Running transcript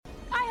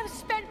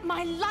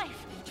my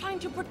life trying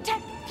to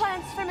protect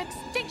plants from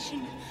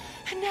extinction.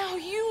 And now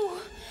you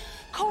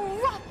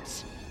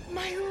corrupt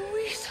my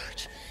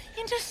research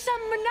into some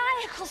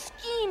maniacal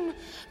scheme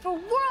for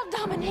world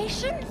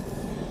domination.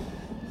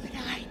 When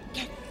I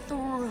get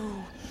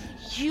through,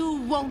 you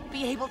won't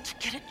be able to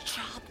get a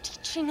job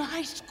teaching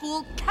high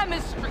school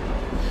chemistry.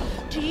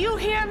 Do you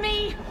hear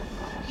me?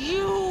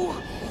 You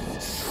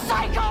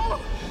psycho!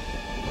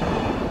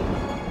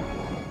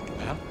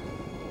 Well,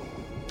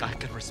 I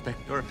can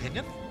respect your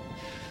opinion.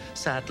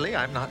 Sadly,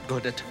 I'm not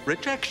good at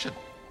rejection.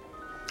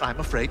 I'm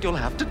afraid you'll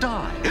have to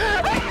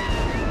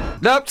die.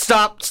 Nope,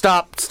 stop.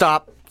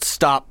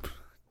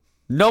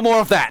 No more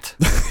of that.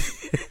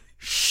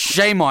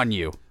 Shame on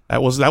you.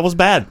 That was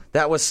bad.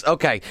 That was,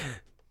 okay.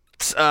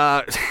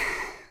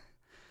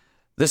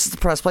 This is the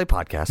Press Play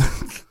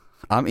Podcast.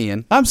 I'm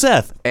Ian. I'm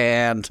Seth.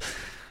 And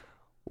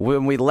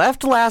when we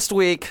left last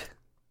week,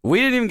 we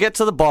didn't even get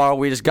to the bar.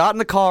 We just got in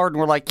the car and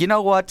we're like, you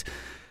know what?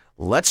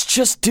 Let's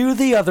just do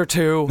the other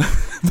two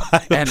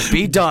and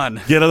be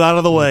done. Get it out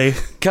of the way.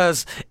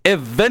 Because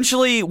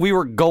eventually we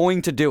were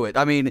going to do it.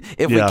 I mean,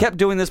 if we kept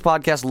doing this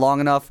podcast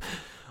long enough,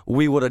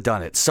 we would have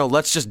done it. So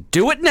let's just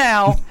do it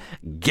now,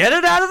 get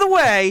it out of the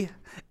way,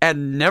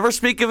 and never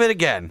speak of it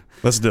again.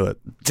 Let's do it.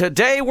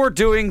 Today we're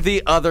doing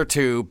the other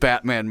two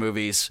Batman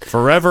movies.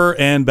 Forever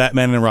and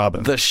Batman and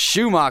Robin. The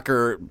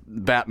Schumacher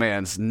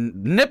Batmans.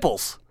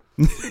 Nipples.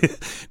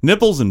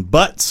 Nipples and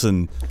butts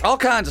and all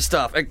kinds of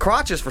stuff. And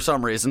crotches for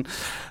some reason.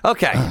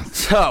 Okay,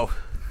 so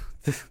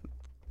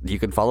you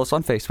can follow us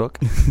on Facebook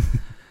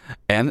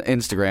and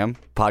Instagram,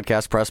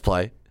 Podcast Press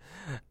Play.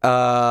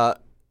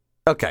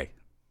 Okay,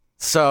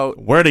 so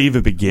where to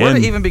even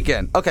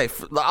begin? Okay,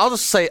 I'll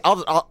just say,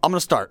 I'm going to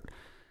start.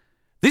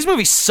 These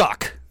movies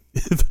suck.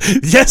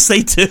 Yes,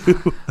 they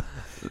do.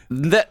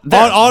 That's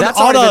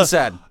already been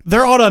said.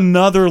 They're on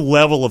another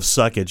level of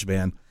suckage,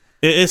 man.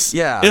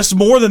 It's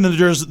more than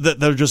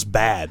they're just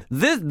bad.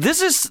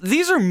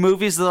 These are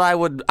movies that I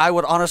would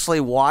honestly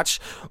watch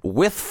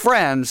with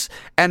friends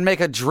and make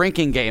a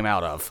drinking game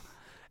out of,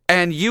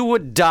 and you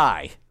would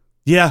die.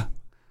 Yeah,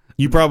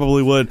 you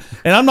probably would.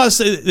 And I'm not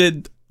saying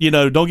that,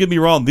 don't get me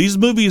wrong. These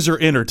movies are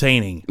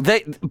entertaining.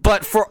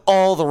 But for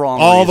all the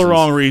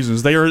wrong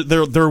reasons.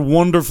 They're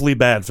wonderfully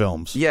bad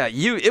films. Yeah,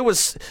 it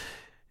was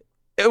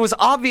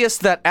obvious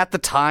that at the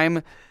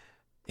time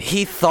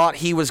he thought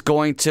he was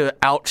going to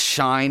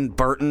outshine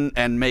Burton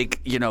and make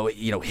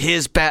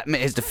his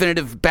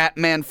definitive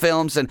Batman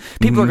films, and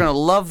people are going to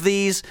love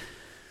these.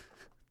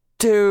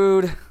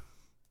 Dude,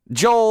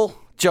 Joel.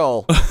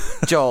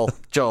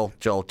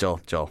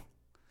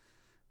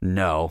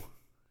 No.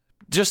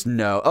 Just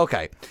no.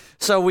 Okay.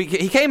 So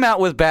he came out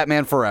with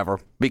Batman Forever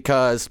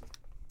because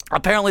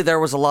apparently there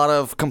was a lot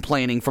of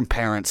complaining from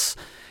parents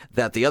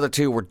that the other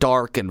two were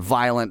dark and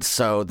violent,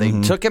 so they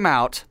took him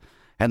out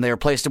and they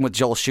replaced him with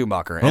Joel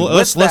Schumacher. And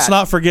let's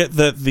not forget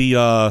that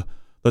the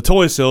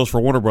toy sales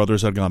for Warner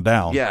Brothers had gone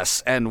down.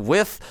 Yes, and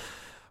with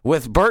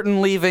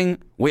Burton leaving,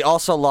 we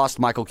also lost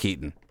Michael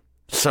Keaton.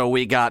 So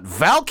we got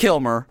Val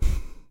Kilmer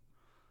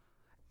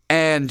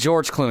and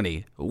George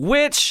Clooney,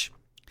 which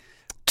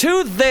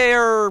to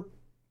their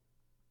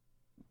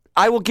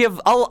I will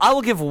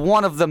give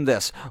one of them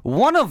this.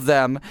 One of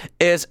them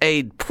is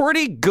a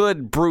pretty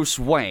good Bruce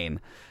Wayne.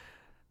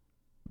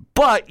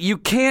 But you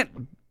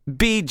can't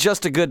be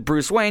just a good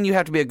Bruce Wayne. You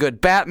have to be a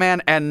good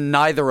Batman, and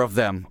neither of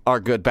them are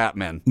good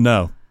Batman.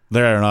 No,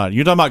 they are not.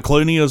 You're talking about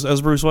Clooney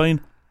as Bruce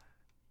Wayne?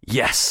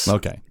 Yes.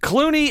 Okay.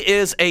 Clooney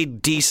is a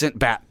decent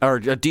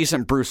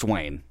Bruce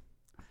Wayne.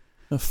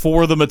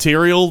 For the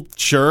material,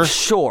 sure.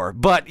 Sure,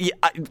 but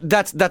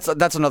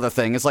that's another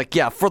thing. It's like,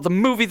 yeah, for the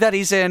movie that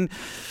he's in,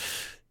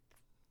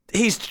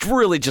 he's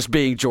really just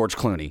being George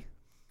Clooney.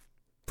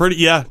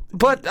 Yeah.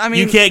 But I mean,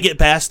 you can't get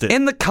past it.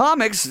 In the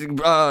comics,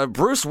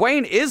 Bruce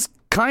Wayne is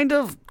kind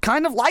of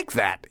like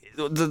that.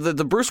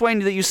 The Bruce Wayne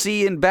that you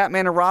see in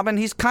Batman and Robin,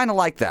 he's kind of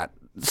like that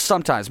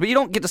sometimes. But you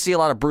don't get to see a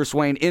lot of Bruce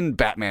Wayne in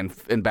Batman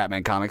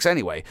comics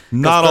anyway.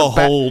 Not a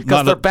whole,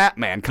 because they're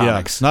Batman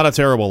comics. Yeah, not a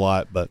terrible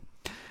lot, but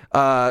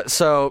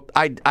so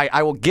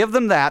I will give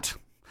them that.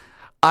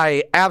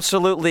 I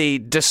absolutely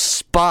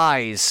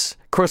despise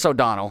Chris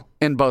O'Donnell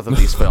in both of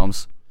these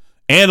films.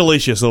 And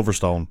Alicia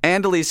Silverstone.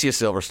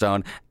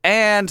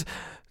 And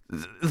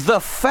the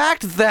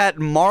fact that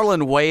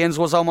Marlon Wayans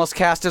was almost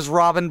cast as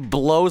Robin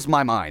blows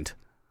my mind.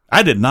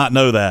 I did not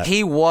know that.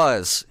 He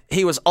was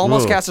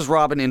almost cast as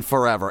Robin in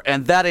Forever,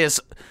 and that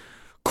is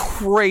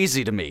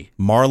crazy to me.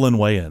 Marlon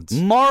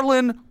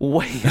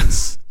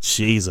Wayans.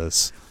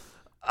 Jesus.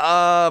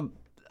 All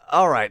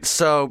right,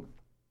 so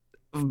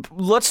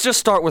let's just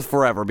start with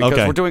Forever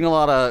because we're doing a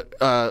lot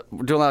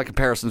of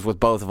comparisons with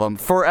both of them.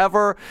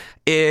 Forever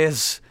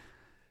is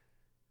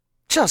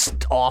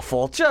just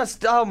awful.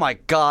 Just, oh my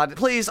God.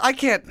 Please, I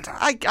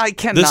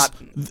cannot.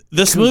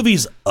 This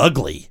movie's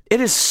ugly.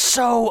 It is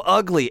so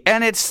ugly,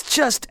 and it's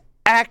just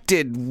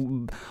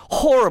acted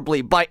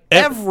horribly by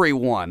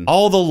everyone.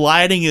 All the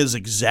lighting is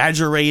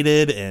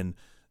exaggerated, and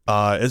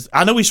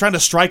I know he's trying to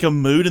strike a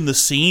mood in the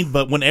scene,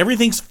 but when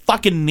everything's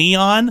fucking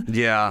neon,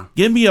 Yeah.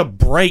 give me a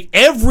break.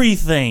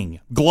 Everything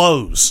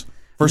glows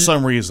for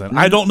some reason.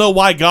 I don't know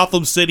why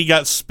Gotham City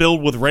got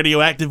spilled with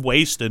radioactive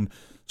waste and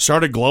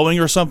started glowing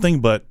or something,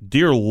 but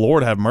dear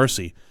Lord have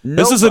mercy.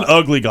 This is an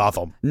ugly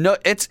Gotham. No,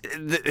 it's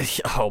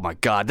oh my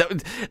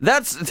god.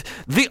 That's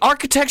the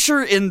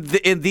architecture in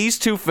these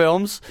two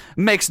films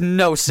makes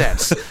no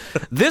sense.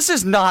 This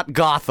is not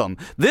Gotham.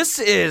 This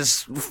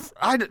is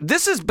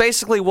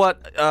basically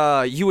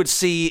what you would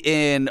see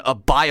in a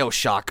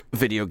BioShock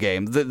video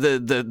game.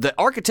 The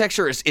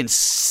architecture is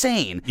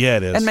insane. Yeah,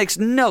 it is. And makes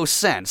no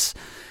sense.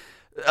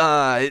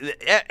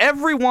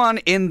 Everyone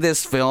in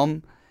this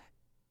film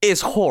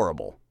is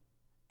horrible.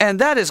 And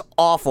that is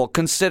awful,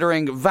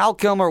 considering Val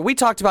Kilmer, we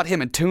talked about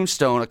him in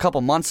Tombstone a couple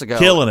months ago.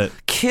 Killing it.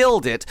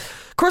 Killed it.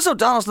 Chris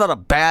O'Donnell's not a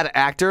bad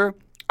actor.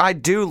 I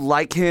do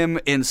like him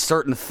in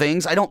certain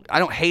things. I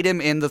don't hate him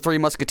in The Three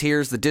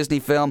Musketeers, the Disney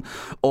film,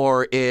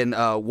 or in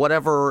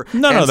whatever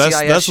No,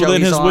 NCIS that's show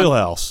within he's his on.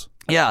 wheelhouse.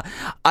 Yeah.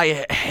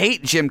 I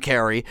hate Jim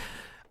Carrey.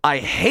 I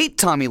hate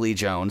Tommy Lee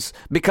Jones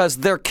because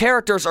their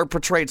characters are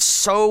portrayed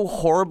so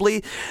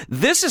horribly.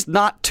 This is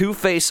not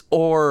Two-Face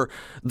or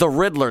the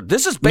Riddler.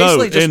 This is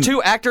basically just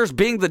two actors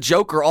being the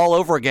Joker all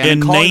over again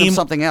and calling them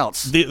something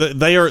else.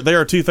 They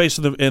are Two-Face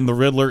and the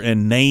Riddler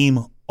in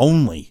name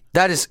only.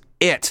 That is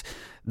it.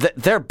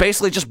 They're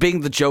basically just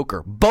being the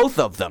Joker, both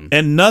of them.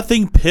 And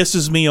nothing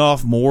pisses me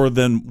off more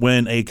than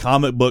when a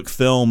comic book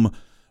film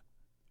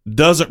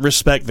doesn't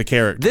respect the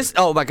character.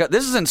 Oh my God,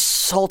 this is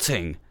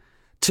insulting.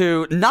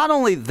 To not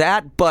only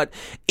that, but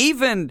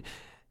even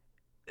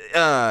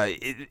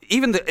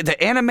the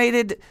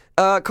animated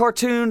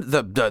cartoon,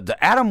 the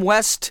Adam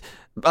West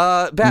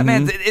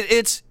Batman,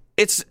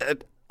 it's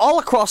all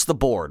across the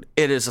board.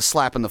 It is a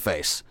slap in the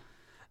face.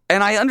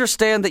 And I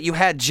understand that you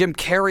had Jim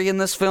Carrey in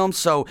this film,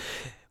 so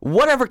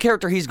whatever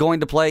character he's going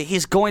to play,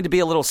 he's going to be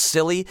a little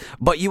silly.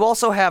 But you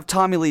also have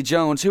Tommy Lee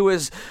Jones, who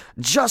is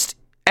just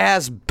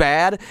as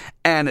bad,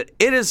 and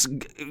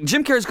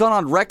Jim Carrey's gone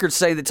on record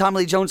saying that Tommy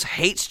Lee Jones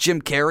hates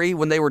Jim Carrey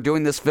when they were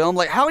doing this film.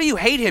 Like, how do you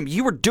hate him?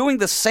 You were doing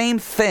the same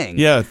thing.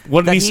 Yeah,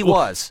 what did he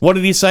was. What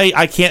did he say?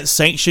 I can't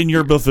sanction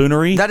your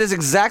buffoonery. That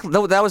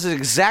was his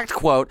exact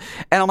quote.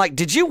 And I'm like,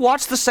 did you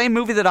watch the same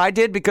movie that I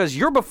did? Because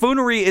your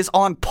buffoonery is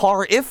on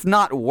par, if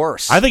not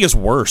worse. I think it's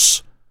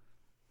worse.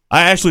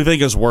 I actually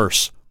think it's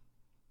worse.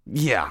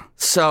 Yeah,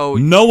 so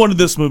no one in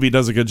this movie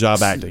does a good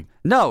job acting.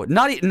 No,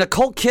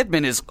 Nicole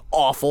Kidman is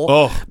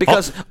awful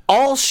because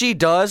all she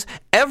does,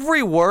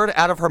 every word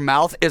out of her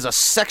mouth is a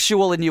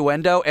sexual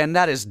innuendo, and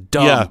that is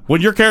dumb. Yeah, when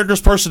your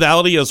character's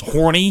personality is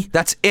horny,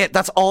 that's it.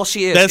 That's all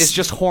she is. It's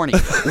just horny.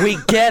 We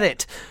get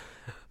it.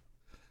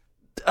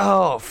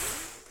 Oh,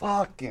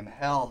 fucking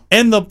hell!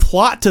 And the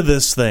plot to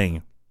this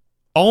thing,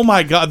 oh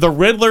my God, the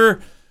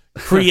Riddler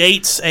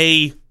creates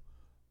a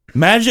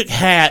magic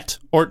hat,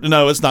 or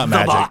no, it's not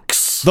magic.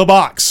 The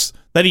box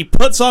that he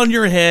puts on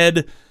your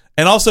head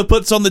and also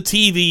puts on the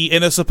TV,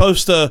 and is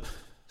supposed to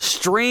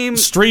stream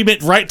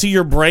it right to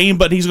your brain,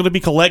 but he's going to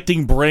be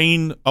collecting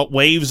brain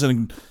waves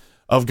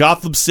of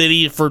Gotham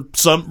City for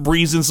some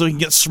reason so he can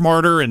get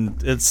smarter,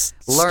 and it's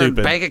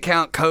stupid. Bank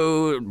account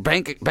code,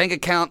 bank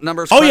account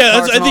numbers. Oh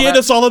yeah, at the end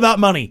it's all about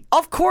money.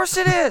 Of course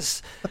it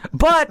is.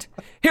 But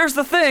here's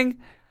the thing.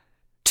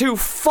 To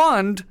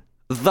fund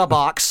the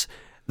box,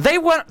 They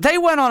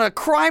went on a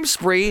crime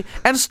spree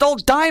and stole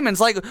diamonds.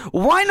 Like,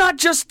 why not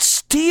just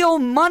steal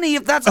money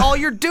if that's all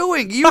you're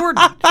doing? You were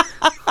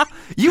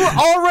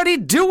already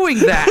doing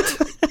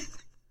that.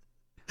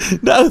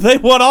 No, they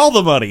want all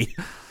the money.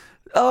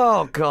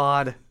 Oh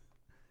God,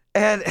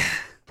 and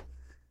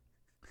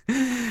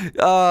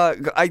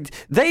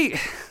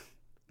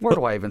where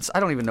do I even? I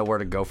don't even know where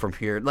to go from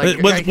here.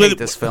 Like, I hate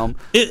this film.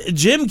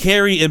 Jim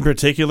Carrey in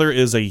particular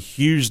is a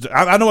huge.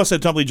 I know I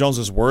said Tommy Lee Jones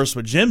is worse,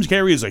 but Jim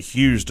Carrey is a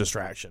huge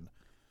distraction.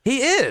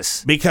 He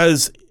is,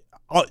 because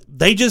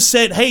they just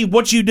said, "Hey,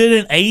 what you did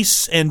in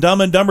Ace and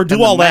Dumb and Dumber,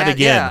 do all that again."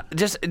 Yeah,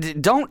 just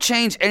don't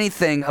change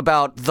anything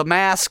about The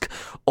Mask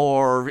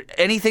or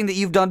anything that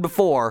you've done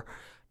before.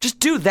 Just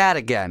do that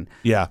again.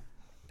 Yeah.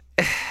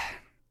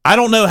 I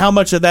don't know how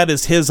much of that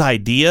is his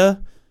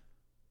idea,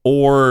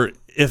 or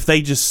if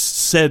they just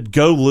said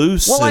go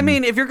loose. Well, I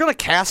mean, if you're going to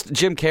cast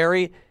Jim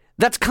Carrey,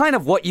 that's kind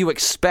of what you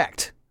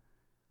expect,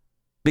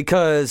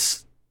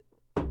 because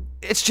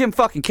it's Jim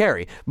fucking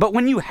Carrey. But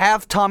when you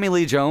have Tommy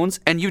Lee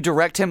Jones and you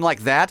direct him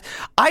like that,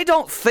 I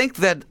don't think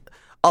that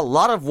a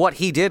lot of what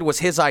he did was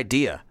his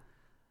idea.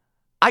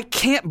 I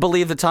can't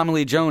believe that Tommy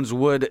Lee Jones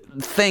would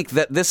think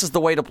that this is the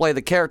way to play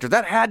the character.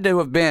 That had to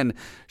have been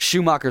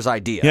Schumacher's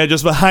idea. Yeah,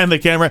 just behind the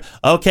camera.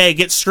 Okay,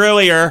 get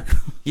screwier.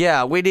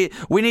 Yeah, we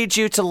need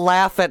you to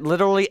laugh at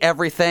literally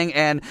everything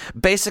and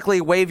basically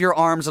wave your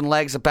arms and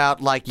legs about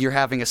like you're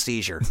having a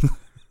seizure.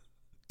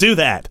 Do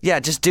that.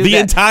 Yeah, just do the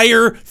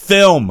entire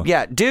film.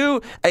 Yeah,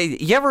 you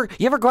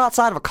ever go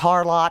outside of a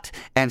car lot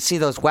and see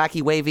those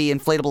wacky, wavy,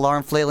 inflatable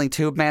arm flailing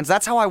tube mans?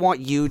 That's how I want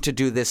you to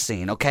do this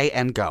scene, okay?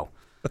 And go.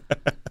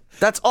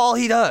 That's all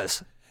he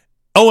does.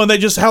 Oh, and they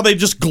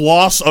just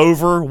gloss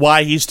over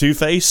why he's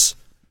Two-Face.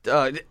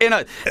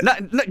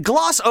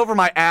 gloss over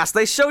my ass.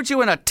 They showed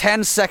you in a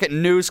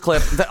 10-second news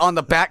clip on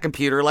the Bat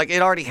computer, like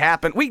it already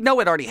happened. We know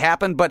it already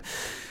happened, but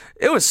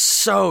it was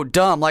so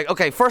dumb. Like,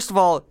 okay, first of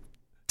all,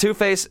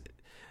 Two-Face,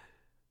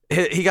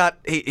 he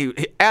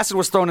acid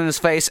was thrown in his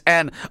face,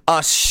 and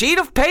a sheet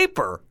of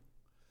paper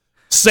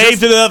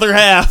saved the other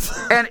half,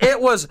 and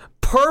it was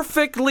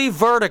perfectly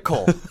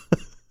vertical.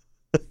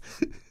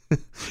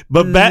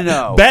 But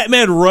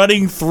Batman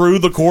running through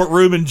the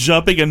courtroom and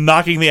jumping and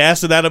knocking the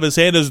acid out of his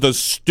hand is the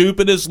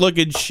stupidest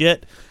looking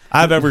shit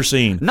I've ever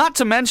seen. Not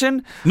to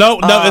mention... No,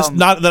 it's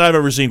not that I've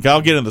ever seen.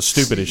 I'll get into the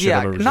stupidest shit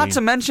I've ever seen. Not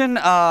to mention,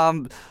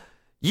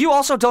 you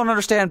also don't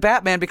understand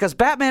Batman because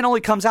Batman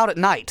only comes out at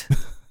night.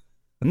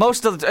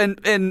 Most of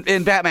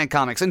in Batman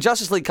comics. In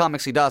Justice League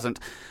comics, he doesn't.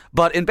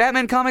 But in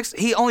Batman comics,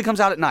 he only comes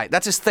out at night.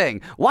 That's his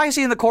thing. Why is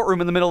he in the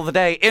courtroom in the middle of the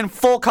day in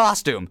full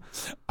costume?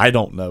 I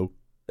don't know.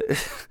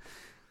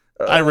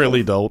 I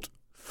really don't.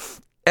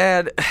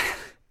 And,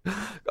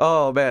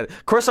 oh man,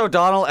 Chris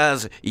O'Donnell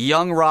as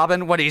young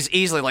Robin when he's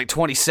easily like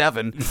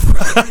 27.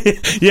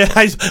 Yeah,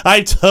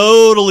 I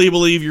totally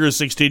believe you're a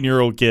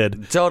 16-year-old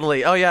kid.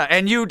 Totally. Oh yeah,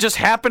 and you just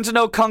happen to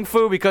know Kung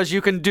Fu because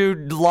you can do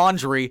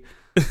laundry.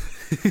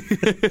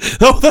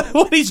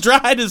 When he's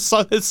drying his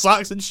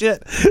socks and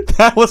shit.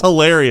 That was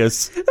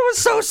hilarious. It was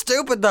so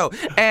stupid though.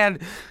 And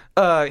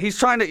he's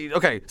trying to.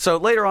 Okay, so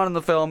later on in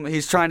the film,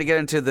 he's trying to get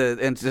into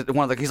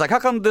one of the. He's like, "How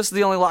come this is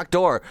the only locked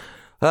door?"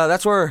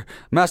 That's where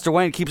Master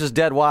Wayne keeps his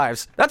dead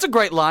wives. That's a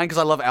great line because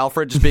I love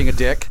Alfred just being a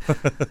dick.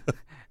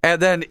 And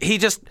then he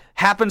just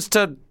happens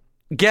to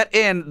get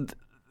in.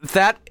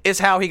 That is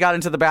how he got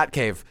into the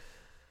Batcave.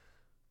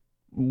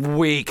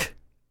 Weak.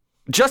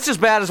 Just as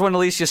bad as when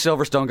Alicia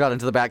Silverstone got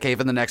into the Batcave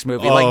in the next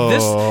movie. Like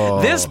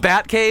this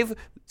Batcave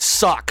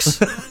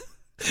sucks.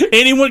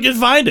 Anyone can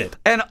find it.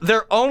 And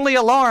their only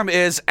alarm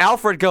is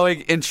Alfred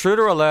going,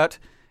 intruder alert,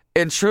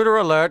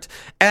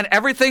 and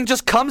everything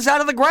just comes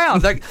out of the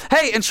ground. Like,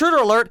 hey, intruder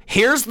alert,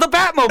 here's the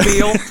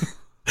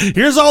Batmobile.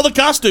 Here's all the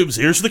costumes.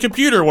 Here's the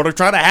computer. Want to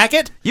try to hack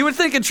it? You would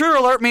think intruder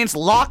alert means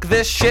lock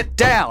this shit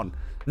down.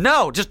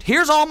 No, just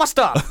here's all my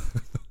stuff.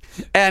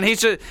 And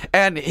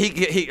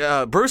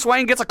Bruce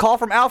Wayne gets a call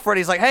from Alfred.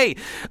 He's like, hey,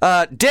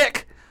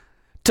 Dick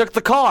took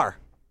the car.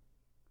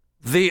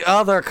 The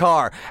other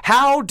car.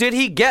 How did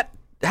he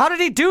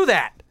do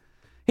that?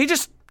 He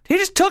just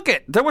took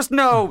it. There was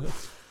no.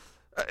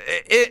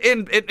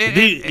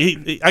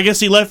 I guess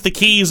he left the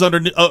keys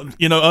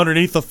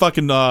underneath the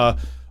fucking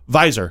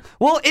visor.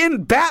 Well,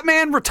 in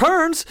Batman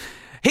Returns,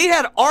 he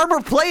had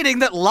armor plating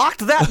that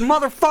locked that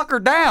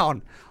motherfucker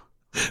down.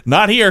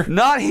 Not here.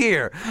 Not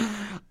here.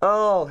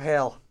 Oh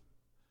hell.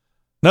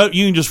 No,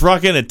 you can just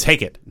rock in and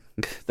take it.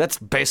 That's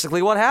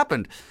basically what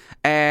happened,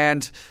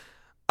 and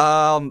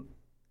okay,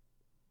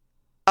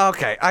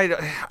 I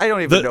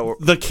don't even know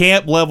the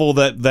camp level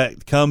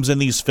that comes in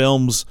these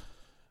films.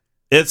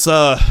 It's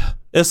a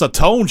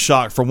tone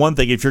shock for one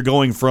thing. If you're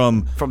going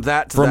from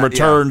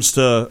Returns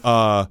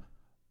to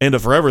End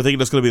of Forever,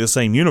 thinking it's going to be the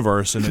same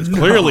universe, and it's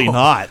clearly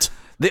not.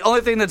 The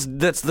only thing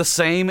that's the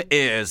same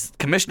is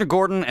Commissioner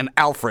Gordon and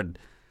Alfred.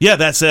 Yeah,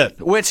 that's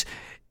it. Which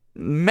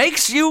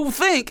makes you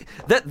think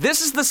that this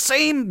is the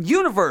same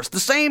universe, the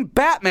same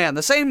Batman,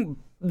 the same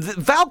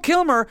Val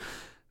Kilmer.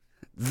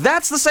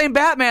 That's the same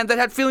Batman that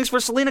had feelings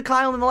for Selina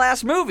Kyle in the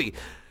last movie.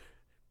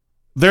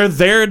 They're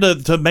there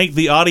to make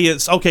the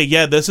audience, okay,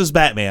 yeah, this is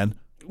Batman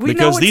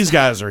because these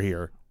guys are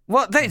here.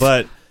 Well,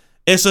 but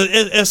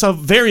it's a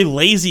very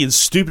lazy and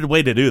stupid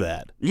way to do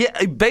that.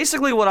 Yeah,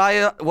 basically what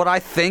I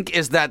think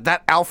is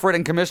that Alfred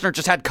and Commissioner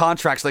just had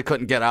contracts they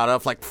couldn't get out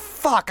of. Like,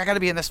 fuck, I got to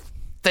be in this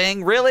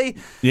thing, really?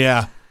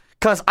 Yeah.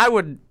 Because I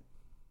would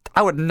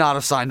not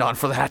have signed on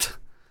for that.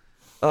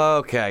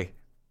 Okay.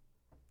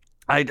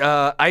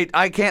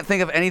 I can't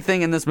think of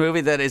anything in this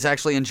movie that is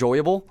actually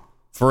enjoyable.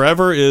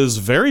 Forever is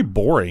very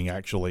boring,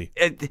 actually.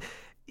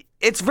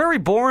 It's very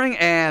boring,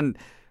 and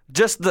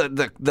just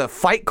the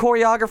fight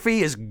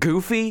choreography is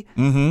goofy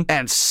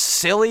and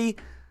silly,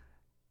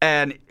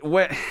 and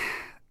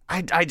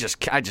I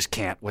just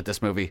can't with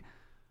this movie.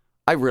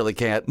 I really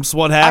can't. That's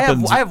what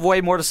happens. I have way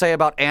more to say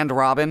about And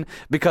Robin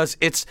because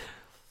it's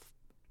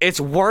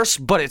worse,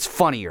 but it's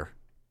funnier.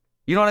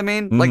 You know what I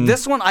mean? Mm-hmm. Like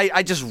this one,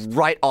 I just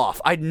write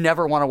off. I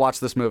never want to watch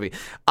this movie.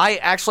 I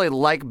actually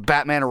like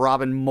Batman and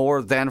Robin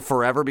more than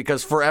Forever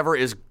because Forever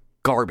is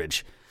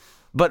garbage.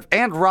 But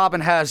And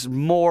Robin has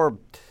more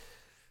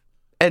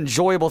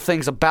enjoyable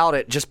things about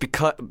it just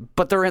because,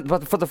 but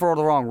for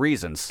the wrong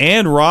reasons.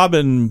 And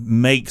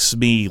Robin makes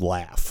me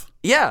laugh.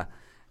 Yeah.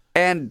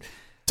 And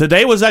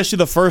today was actually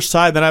the first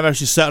time that I've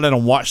actually sat down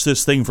and watched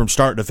this thing from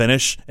start to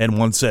finish in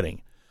one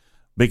sitting.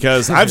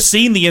 Because I've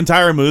seen the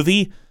entire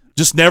movie,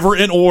 just never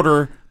in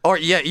order. Or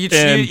yeah,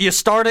 you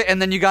start it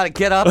and then you got to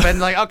get up and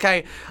like,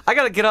 okay, I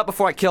got to get up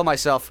before I kill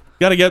myself.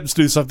 Got to get up to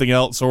do something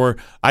else, or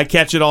I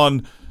catch it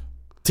on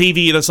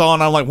TV and it's on.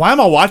 And I'm like, why am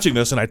I watching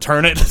this? And I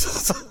turn it.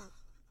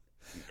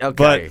 Okay,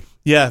 but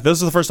yeah, this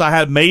is the first time I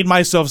had made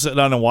myself sit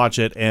down and watch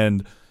it,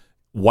 and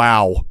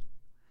wow,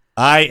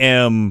 I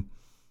am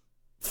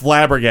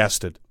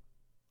flabbergasted.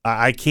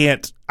 I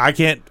can't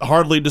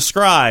hardly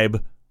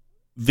describe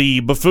the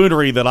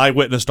buffoonery that I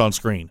witnessed on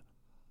screen.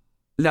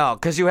 No,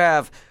 because you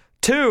have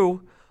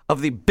two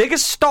of the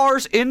biggest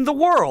stars in the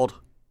world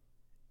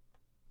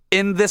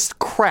in this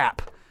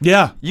crap.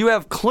 Yeah. You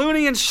have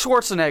Clooney and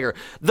Schwarzenegger,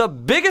 the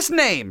biggest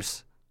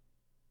names,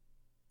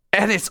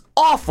 and it's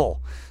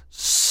awful.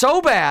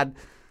 So bad.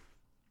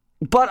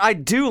 But I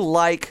do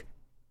like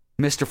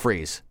Mr.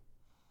 Freeze.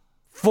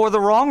 For the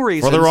wrong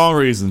reasons. For the wrong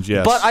reasons,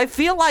 yes. But I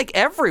feel like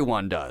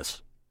everyone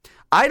does.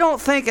 I don't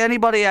think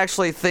anybody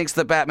actually thinks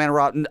that Batman and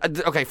Robin...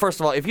 Okay,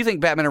 first of all, if you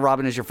think Batman and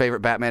Robin is your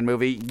favorite Batman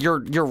movie,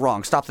 you're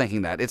wrong. Stop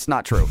thinking that. It's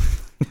not true.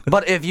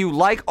 But if you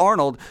like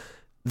Arnold,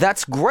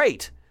 that's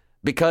great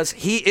because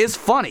he is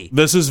funny.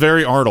 This is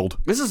very Arnold.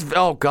 This is...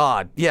 Oh,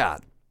 God. Yeah.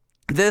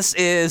 This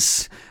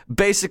is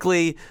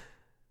basically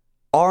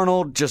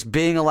Arnold just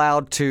being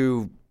allowed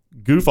to...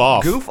 Goof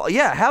off.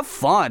 Yeah, have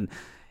fun.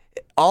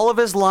 All of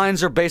his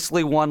lines are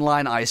basically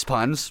one-line ice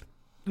puns.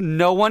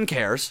 No one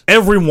cares.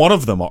 Every one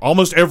of them are.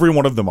 Almost every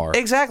one of them are.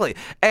 Exactly.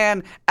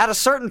 And at a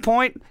certain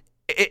point,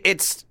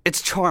 it's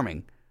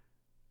charming.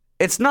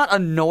 It's not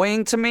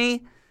annoying to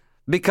me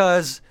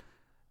because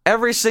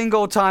every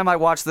single time I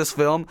watch this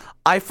film,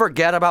 I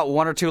forget about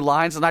one or two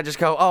lines and I just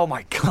go, oh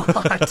my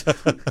God.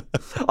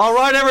 All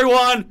right,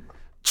 everyone.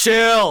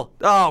 Chill.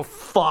 Oh,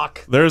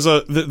 fuck. There's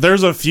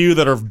a few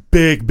that are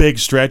big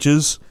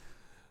stretches.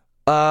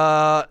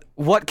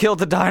 What killed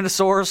the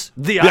dinosaurs?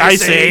 The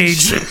Ice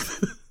Age.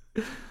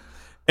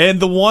 And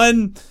the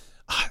one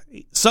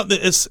something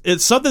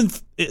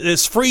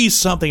it's Freeze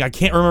something. I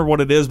can't remember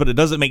what it is, but it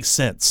doesn't make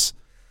sense.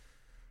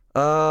 It's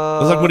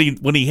like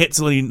when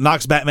he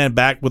knocks Batman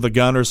back with a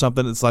gun or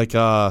something. It's like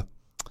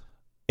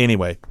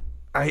anyway.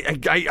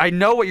 I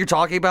know what you're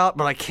talking about,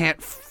 but I can't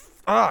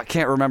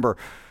remember.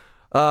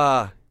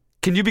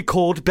 Can you be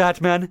cold,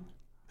 Batman?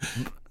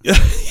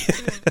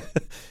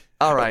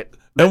 All right.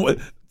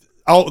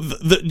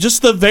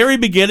 Just the very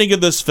beginning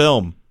of this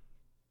film,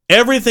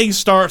 everything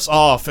starts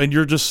off, and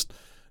you're just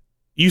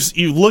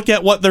you look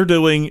at what they're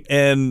doing,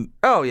 and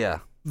oh yeah,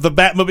 the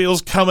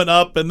Batmobile's coming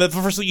up, and the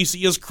first thing you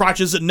see is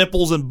crotches and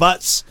nipples and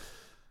butts.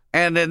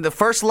 And then the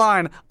first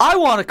line, "I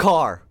want a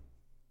car."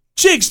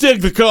 Chicks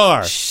dig the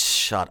car.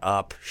 Shut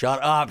up!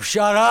 Shut up!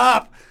 Shut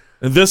up!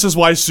 And this is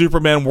why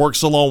Superman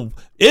works alone.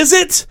 Is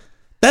it?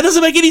 That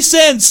doesn't make any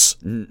sense.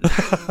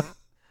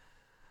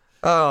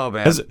 Oh,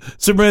 man. Has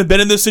Superman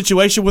been in this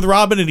situation with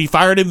Robin and he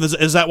fired him?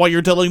 Is that why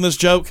you're telling this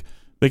joke?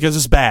 Because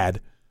it's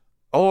bad.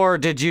 Or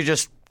did you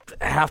just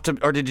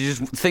did you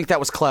just think that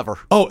was clever?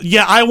 Oh,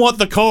 yeah, I want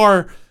the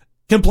car.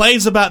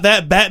 Complains about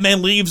that.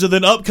 Batman leaves, and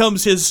then up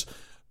comes his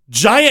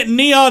giant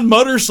neon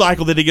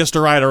motorcycle that he gets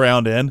to ride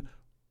around in.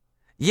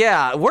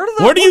 Yeah,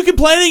 what are you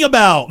complaining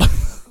about?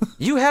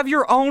 You have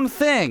your own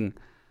thing.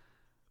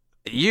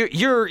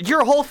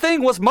 Your whole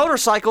thing was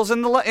motorcycles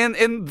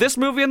in this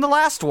movie and the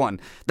last one.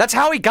 That's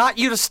how he got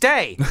you to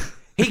stay.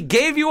 He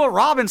gave you a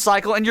Robin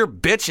cycle and you're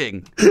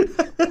bitching.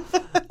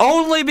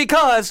 Only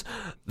because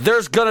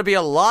there's going to be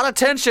a lot of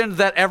tension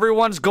that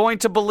everyone's going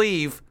to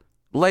believe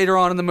later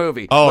on in the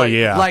movie. Oh,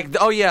 yeah.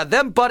 Oh, yeah,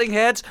 them butting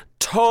heads,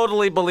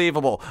 totally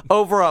believable.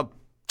 Over a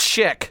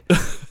chick.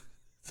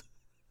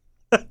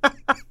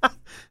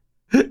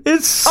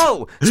 It's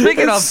so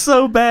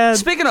bad.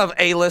 Speaking of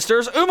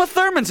A-listers, Uma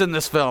Thurman's in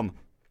this film.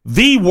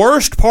 The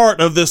worst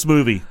part of this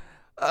movie.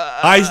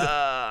 Other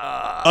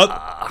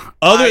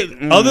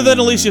than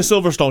Alicia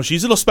Silverstone,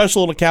 she's in a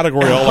special little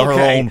category all on her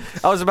own.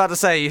 I was about to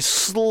say,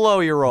 slow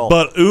your roll.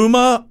 But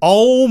Uma,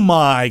 oh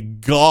my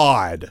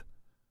God.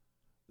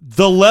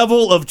 The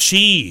level of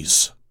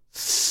cheese.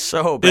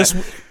 So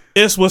bad.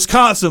 It's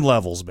Wisconsin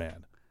levels, man.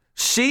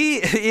 She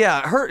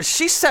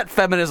set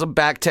feminism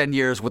back 10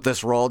 years with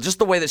this role, just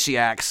the way that she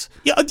acts.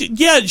 Yeah.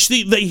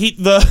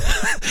 The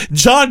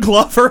John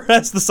Glover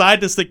as the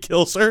scientist that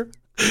kills her.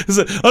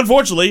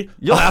 Unfortunately,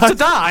 you'll have to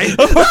die.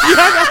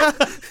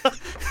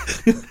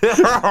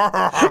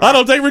 I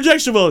don't take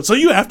rejection bullets, so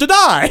you have to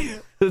die.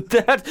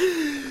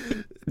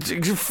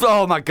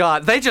 Oh my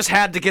God! They just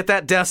had to get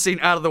that death scene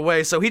out of the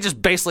way, so he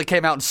just basically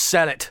came out and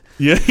said it.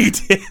 Yeah, he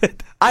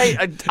did.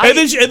 And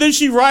then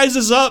she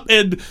rises up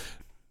and.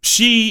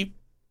 She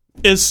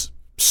is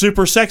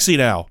super sexy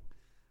now.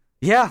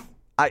 Yeah.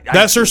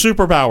 That's her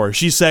superpower.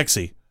 She's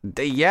sexy.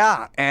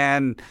 Yeah,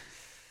 and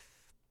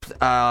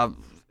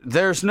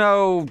there's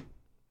no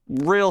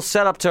real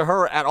setup to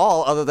her at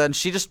all other than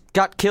she just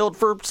got killed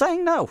for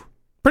saying no.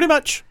 Pretty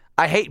much.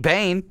 I hate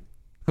Bane,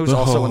 who's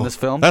also in this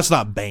film. That's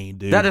not Bane,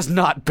 dude. That is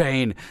not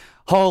Bane.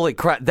 Holy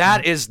crap.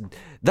 That is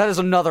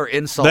another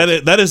insult.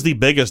 That is the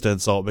biggest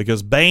insult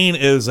because Bane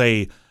is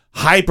a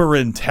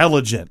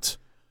hyper-intelligent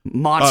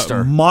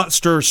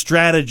monster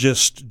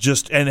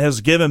strategist and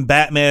has given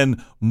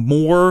Batman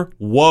more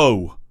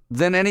woe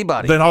than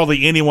anybody, than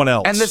hardly anyone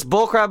else. And this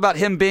bullcrap about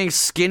him being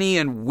skinny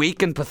and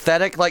weak and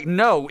pathetic, like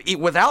no,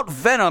 without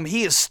Venom,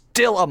 he is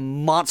still a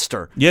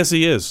monster. Yes,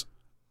 he is.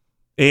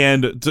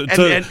 And to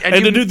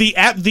do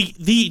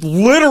the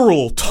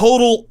literal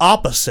total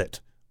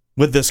opposite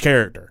with this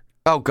character.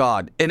 Oh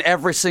God, in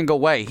every single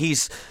way,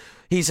 he's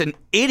an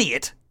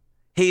idiot.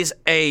 He's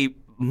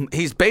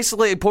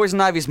basically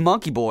Poison Ivy's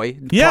monkey boy.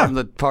 Yeah.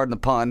 Pardon the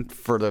pun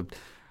for the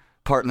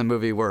part in the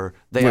movie where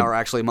they are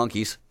actually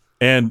monkeys.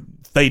 And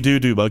they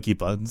do monkey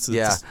puns.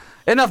 Yeah.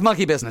 Enough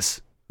monkey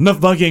business.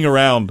 Enough monkeying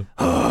around.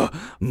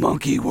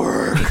 Monkey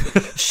work.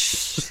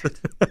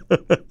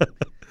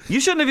 You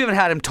shouldn't have even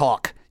had him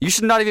talk. You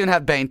should not even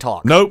have Bane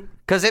talk. Nope.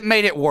 Because it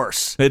made it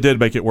worse. It did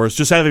make it worse.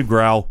 Just have him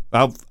growl.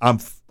 I'm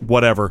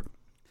whatever.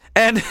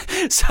 And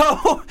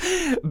so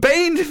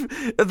Bane,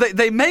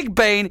 they make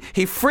Bane,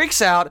 he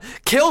freaks out,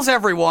 kills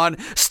everyone,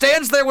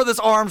 stands there with his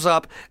arms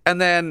up, and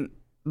then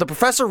the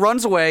professor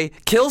runs away,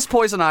 kills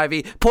Poison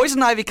Ivy.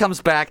 Poison Ivy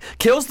comes back,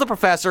 kills the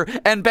professor,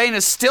 and Bane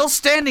is still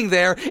standing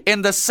there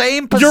in the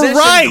same position, You're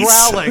right.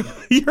 growling.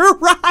 You're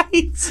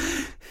right.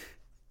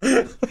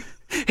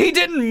 He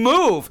didn't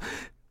move.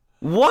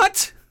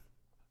 What?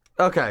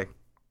 Okay.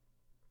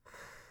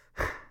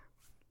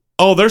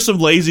 Oh, there's some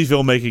lazy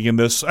filmmaking in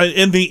this.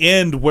 In the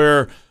end,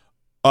 where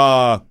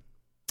Robin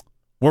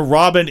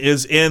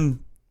is in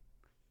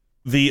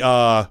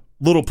the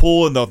little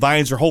pool and the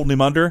vines are holding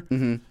him under,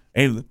 and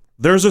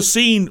there's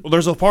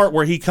a part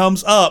where he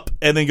comes up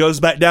and then goes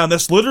back down.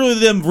 That's literally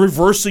them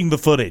reversing the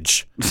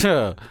footage.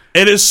 It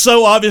is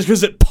so obvious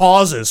because it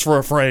pauses for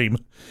a frame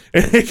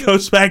and it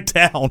goes back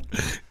down.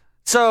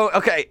 So,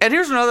 okay, and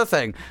here's another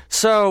thing.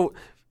 So,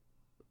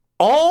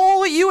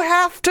 all you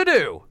have to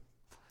do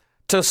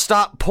to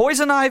stop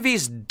Poison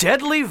Ivy's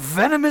deadly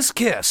venomous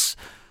kiss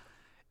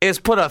is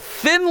put a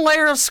thin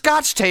layer of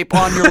scotch tape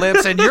on your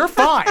lips and you're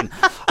fine.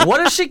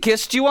 What if she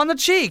kissed you on the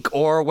cheek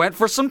or went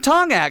for some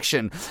tongue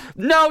action?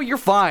 No, you're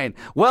fine.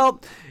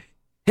 Well,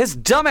 his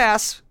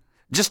dumbass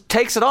just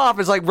takes it off.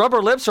 It's like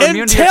rubber lips are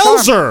immune to your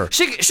tells charm. her.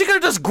 She could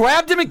have just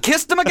grabbed him and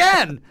kissed him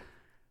again.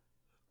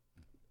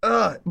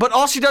 But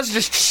all she does is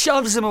just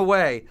shoves him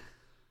away.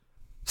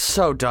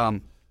 So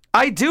dumb.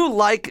 I do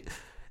like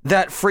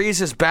that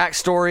Freeze's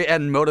backstory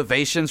and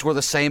motivations were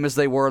the same as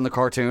they were in the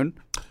cartoon.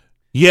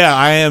 Yeah,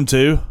 I am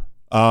too.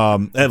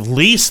 At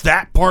least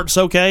that part's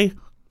okay.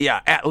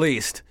 Yeah, at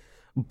least.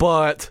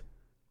 But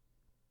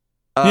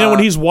when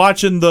he's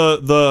watching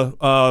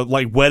the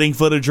like wedding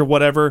footage or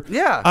whatever.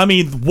 Yeah. I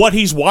mean, what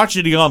he's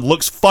watching it on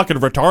looks fucking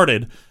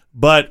retarded,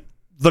 but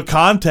the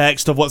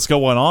context of what's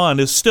going on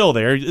is still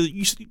there.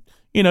 You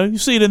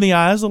see it in the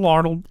eyes, little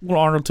Arnold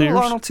tears. Little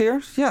Arnold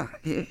tears, yeah.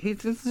 He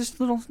just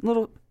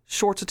little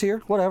shorts of tear,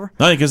 whatever.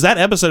 No, because that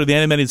episode of the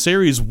animated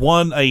series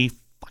won a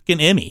fucking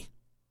Emmy.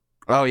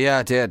 Oh yeah,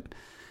 it did.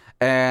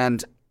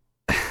 And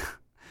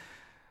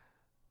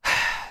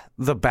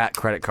the Bat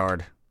credit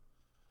card.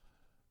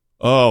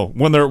 Oh,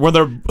 when they're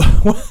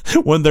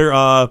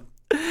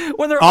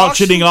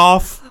auctioning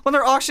off. When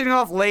they're auctioning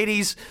off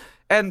ladies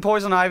and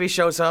Poison Ivy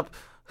shows up.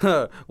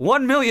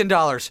 $1 million,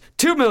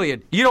 $2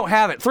 million. You don't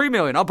have it. $3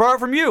 million. I'll borrow it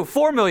from you.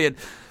 $4 million,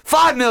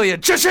 $5 million.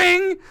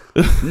 Cha-ching!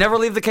 Never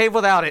leave the cave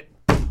without it.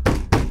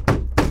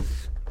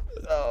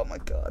 Oh my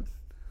God.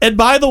 And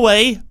by the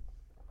way,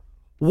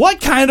 what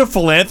kind of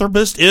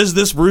philanthropist is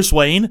this Bruce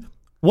Wayne?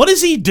 What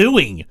is he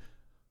doing?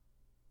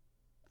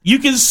 You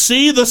can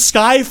see the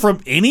sky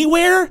from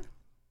anywhere?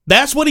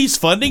 That's what he's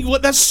funding?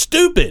 What? That's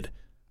stupid.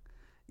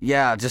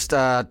 Yeah, just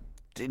a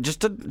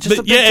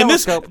big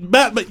telescope.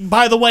 But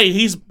by the way,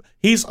 he's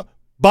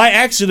by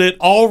accident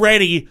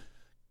already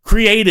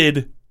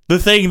created the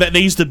thing that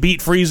needs to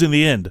beat Freeze in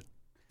the end.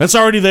 That's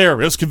already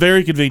there. It's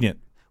very convenient.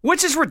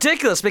 Which is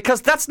ridiculous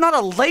because that's not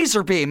a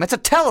laser beam. It's a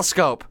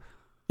telescope.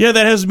 Yeah,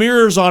 that has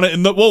mirrors on it.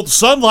 And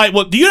sunlight.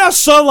 Do you know how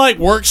sunlight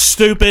works,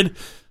 stupid?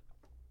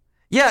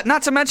 Yeah,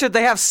 not to mention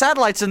they have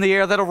satellites in the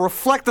air that'll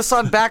reflect the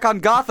sun back on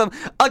Gotham.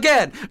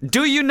 Again,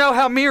 do you know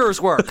how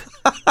mirrors work?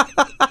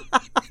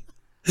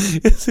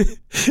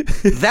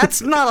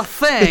 That's not a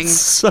thing. It's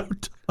so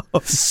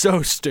dumb.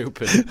 So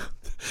stupid. And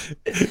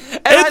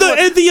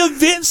the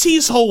events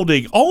he's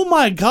holding. Oh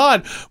my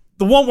God.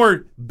 The one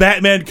where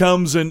Batman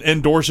comes and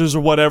endorses or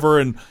whatever,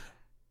 and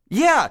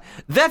yeah,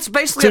 that's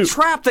basically a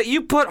trap that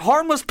you put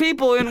harmless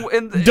people in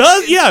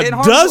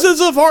dozens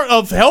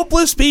of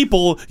helpless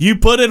people you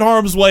put in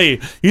harm's way.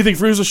 You think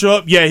Freeze will show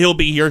up? Yeah, he'll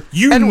be here.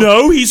 You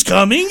know he's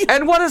coming.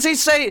 And what does he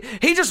say?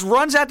 He just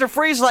runs after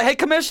Freeze like, "Hey,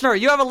 Commissioner,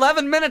 you have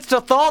 11 minutes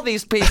to thaw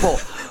these people."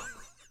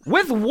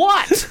 With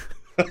what?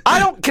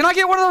 Can I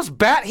get one of those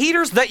bat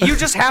heaters that you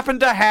just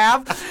happened to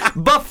have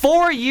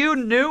before you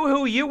knew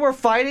who you were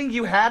fighting?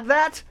 You had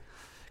that?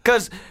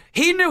 Because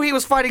he knew he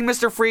was fighting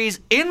Mr.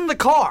 Freeze in the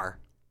car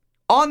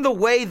on the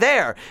way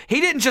there.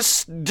 He didn't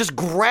just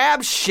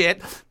grab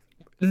shit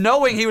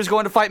knowing he was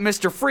going to fight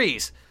Mr.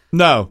 Freeze.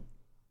 No.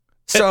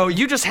 So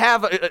you just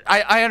have,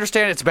 I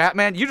understand it's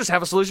Batman. You just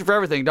have a solution for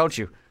everything, don't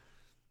you?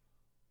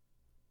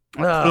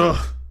 And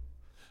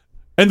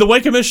the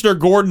way Commissioner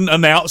Gordon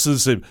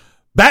announces him,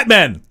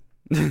 Batman,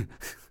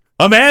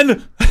 a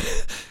man,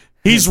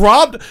 he's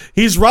robbed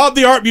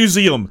the art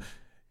museum.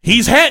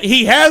 He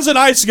has an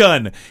ice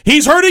gun.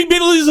 He's hurting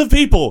millions of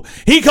people.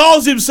 He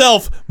calls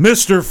himself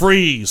Mr.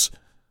 Freeze.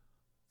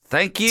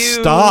 Thank you.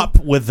 Stop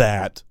with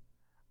that.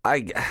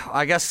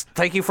 I guess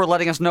thank you for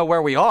letting us know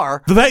where we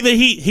are. The fact that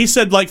he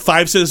said like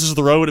 5 sentences of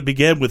the road and it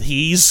began with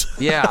he's.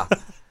 Yeah.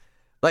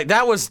 Like,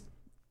 that was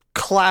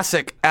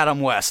classic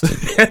Adam West.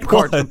 Of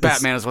course,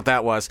 Batman is what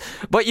that was.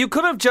 But you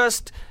could have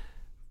just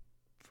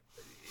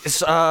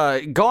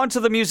gone to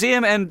the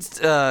museum and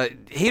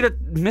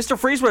Mr.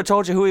 Freeze would have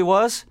told you who he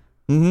was.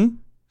 Mm-hmm.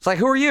 It's like,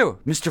 who are you?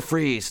 Mr.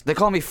 Freeze. They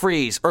call me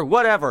Freeze or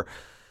whatever.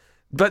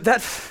 But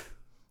that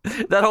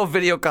whole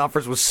video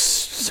conference was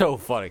so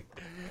funny.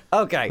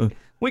 Okay,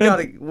 we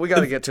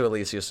gotta get to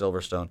Alicia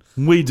Silverstone.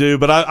 We do,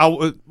 but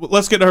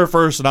let's get to her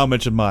first, and I'll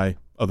mention my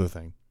other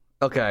thing.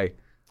 Okay.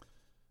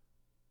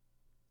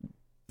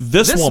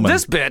 This woman.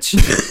 This bitch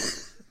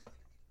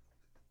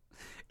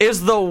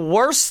is the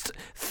worst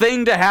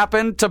thing to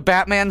happen to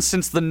Batman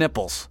since the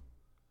nipples.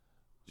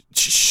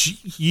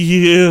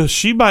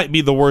 She might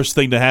be the worst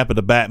thing to happen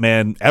to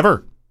Batman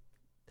ever.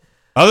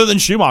 Other than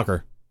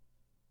Schumacher.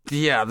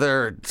 Yeah,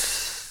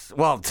 this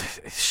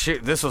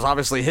was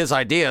obviously his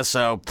idea,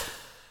 so...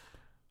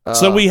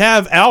 so we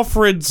have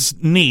Alfred's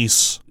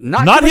niece.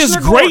 Not his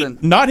Gordon.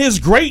 Not his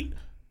great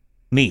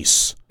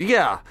niece.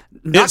 Yeah.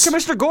 Not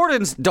Commissioner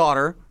Gordon's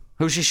daughter,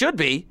 who she should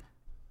be.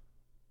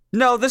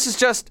 No, this is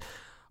just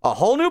a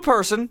whole new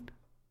person.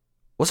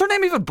 Was her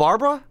name even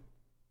Barbara?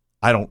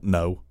 I don't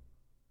know.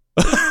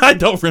 I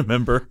don't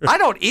remember. I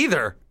don't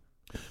either.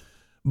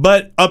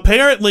 But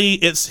apparently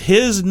it's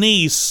his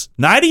niece,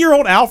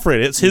 90-year-old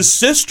Alfred. It's his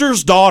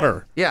sister's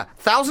daughter. Yeah,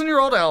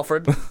 1,000-year-old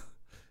Alfred.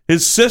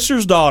 His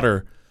sister's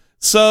daughter.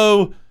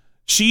 So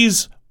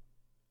he's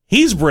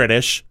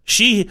British.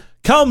 She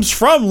comes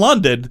from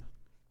London.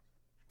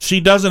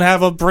 She doesn't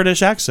have a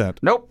British accent.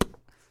 Nope.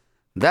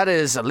 That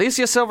is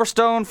Alicia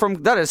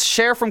Silverstone that is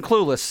Cher from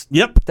Clueless.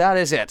 Yep. That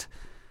is it.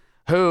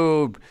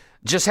 Who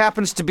just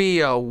happens to be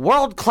a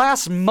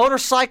world-class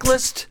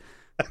motorcyclist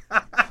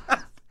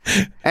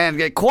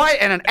and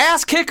an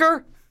ass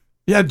kicker.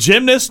 Yeah,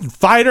 gymnast and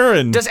fighter.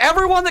 And does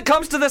everyone that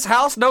comes to this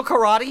house know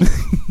karate?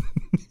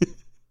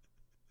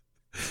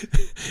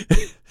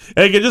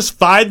 And can just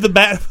find the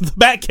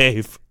bat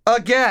cave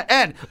again.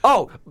 And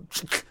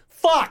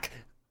fuck.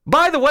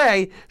 By the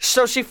way,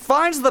 so she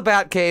finds the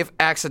Batcave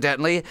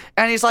accidentally,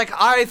 and he's like,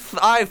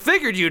 I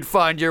figured you'd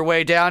find your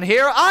way down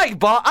here.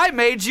 I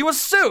made you a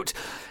suit.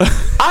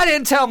 I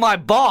didn't tell my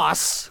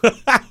boss.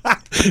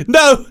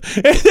 No,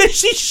 and then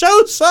she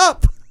shows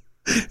up,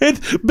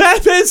 and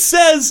Batman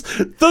says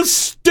the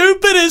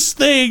stupidest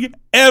thing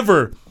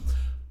ever.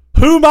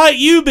 Who might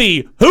you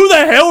be? Who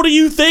the hell do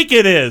you think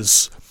it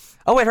is?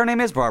 Oh, wait, her name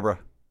is Barbara.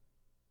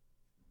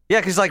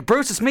 Yeah, because like,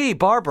 Bruce, it's me,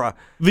 Barbara.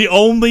 The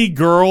only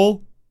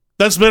girl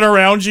that's been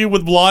around you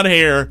with blonde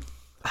hair.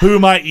 Who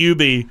might you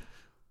be?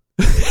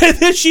 And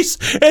then she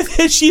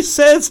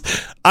says,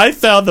 I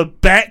found the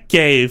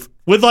Batcave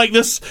with like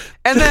this.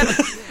 And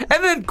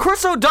then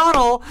Chris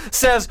O'Donnell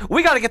says,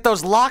 we got to get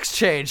those locks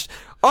changed.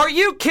 Are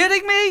you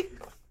kidding me?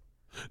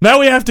 Now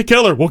we have to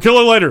kill her. We'll kill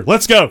her later.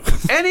 Let's go.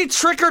 Any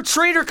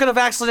trick-or-treater could have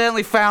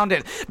accidentally found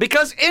it.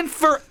 Because in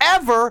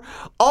forever,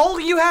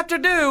 all you have to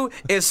do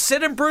is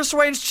sit in Bruce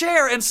Wayne's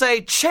chair and say,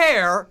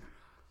 chair.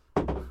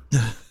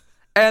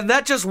 And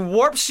that just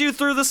warps you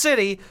through the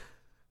city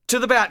to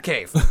the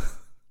Batcave.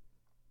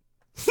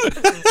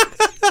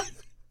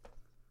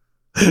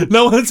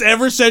 No one's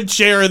ever said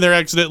chair in there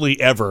accidentally,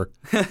 ever.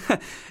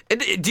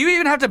 Do you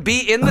even have to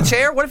be in the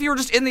chair? What if you were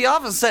just in the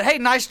office and said, hey,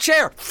 nice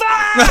chair?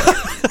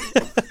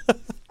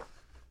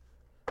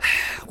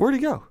 Where'd he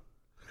go?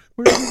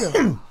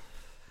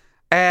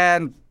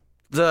 And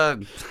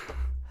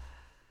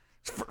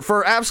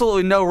for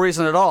absolutely no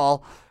reason at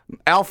all,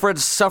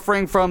 Alfred's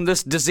suffering from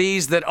this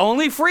disease that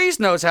only Freeze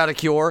knows how to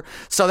cure,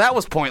 so that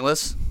was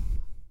pointless.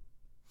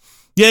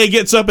 Yeah, he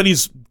gets up and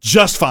he's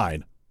just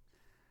fine.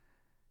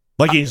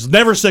 Like he's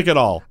never sick at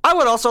all. I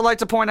would also like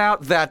to point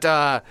out that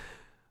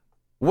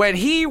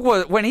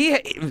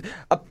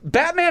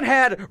Batman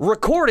had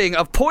recording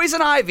of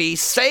Poison Ivy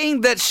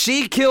saying that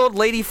she killed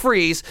Lady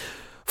Freeze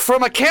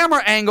from a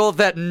camera angle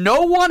that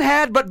no one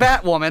had but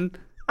Batwoman.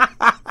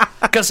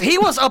 Because he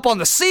was up on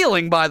the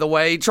ceiling, by the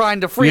way,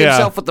 trying to free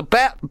himself with the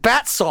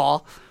bat saw.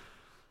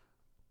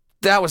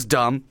 That was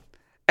dumb.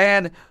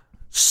 And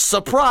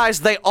surprise,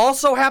 they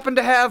also happen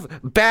to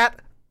have bat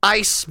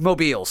ice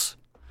mobiles.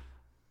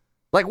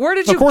 Like, where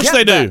did you get that? Of course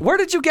they do. Where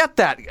did you get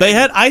that? They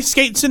had ice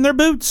skates in their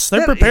boots.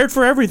 They're prepared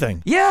for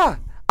everything. Yeah,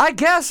 I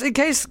guess in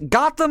case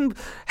Gotham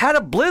had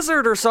a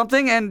blizzard or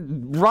something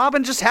and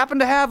Robin just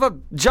happened to have a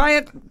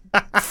giant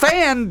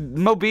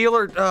fan mobile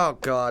or... Oh,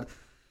 God.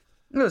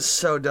 It was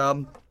so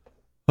dumb.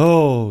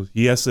 Oh,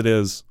 yes, it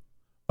is.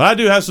 But I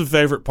do have some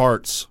favorite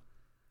parts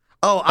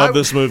of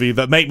this movie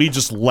that make me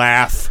just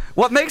laugh.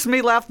 What makes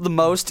me laugh the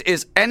most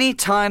is any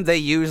time they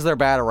use their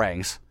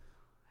batarangs.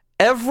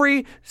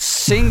 Every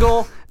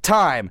single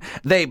time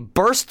they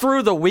burst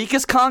through the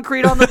weakest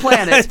concrete on the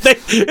planet.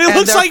 It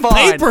looks like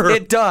fine. paper.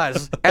 It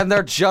does, and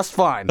they're just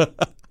fine.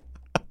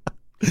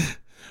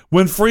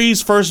 When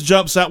Freeze first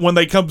jumps out, when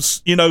they come,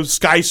 sky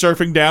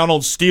surfing down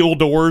on steel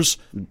doors,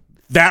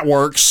 that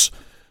works.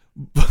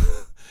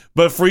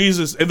 But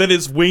Freeze and then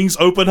his wings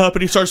open up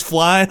and he starts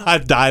flying. I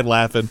died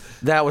laughing.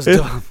 That was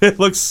dumb. It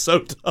looks so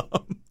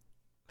dumb.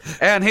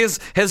 And his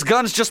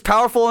gun's just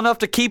powerful enough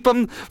to keep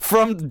him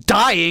from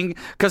dying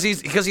because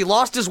he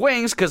lost his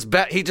wings because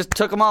he just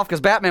took them off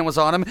because Batman was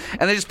on him,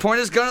 and they just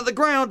pointed his gun at the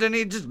ground and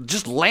he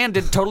just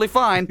landed totally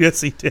fine.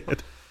 Yes, he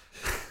did.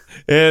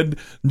 And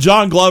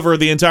John Glover,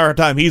 the entire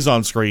time he's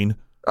on screen.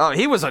 Oh,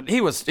 he was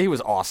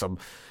awesome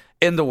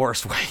in the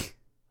worst way.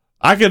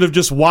 I could have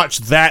just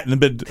watched that and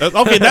been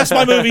okay. That's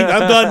my movie.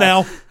 I'm done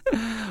now.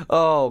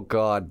 Oh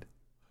God,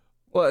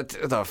 what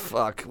the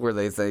fuck were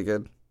they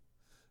thinking?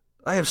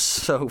 I am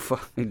so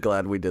fucking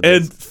glad we did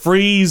this. And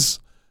Freeze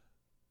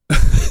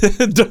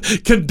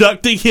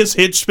conducting his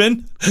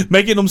henchmen,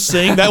 making them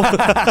sing. That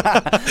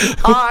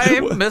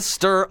I'm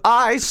Mr.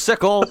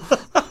 Icicle.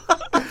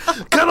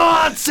 Come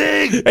on,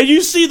 sing! And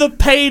you see the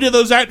pain in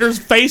those actors'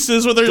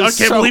 faces when they're, I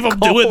can't believe I'm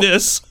doing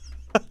this.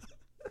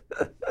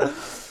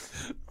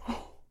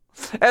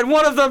 And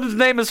one of them's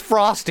name is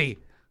Frosty.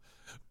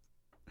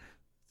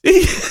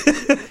 He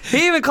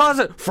even calls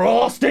it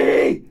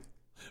Frosty.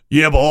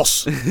 Yeah,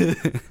 boss.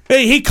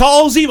 Hey, he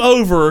calls him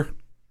over,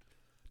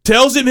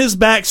 tells him his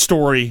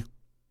backstory,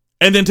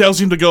 and then tells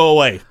him to go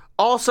away.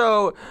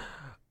 Also,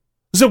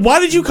 so why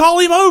did you call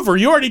him over?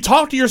 You already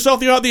talked to yourself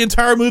throughout the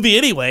entire movie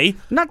anyway.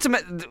 Not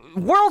to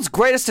world's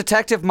greatest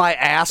detective, my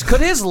ass.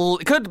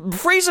 Could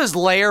Freeze's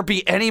lair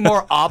be any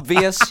more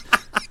obvious?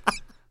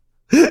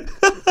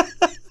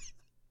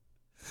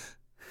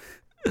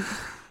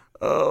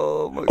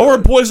 Oh my God. Or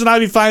when Poison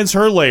Ivy finds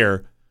her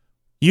lair.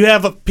 You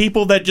have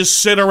people that just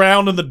sit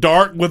around in the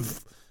dark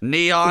with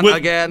neon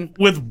again,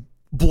 with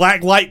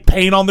black light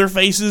paint on their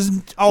faces.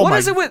 Oh, what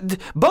is it with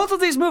both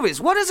of these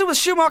movies? What is it with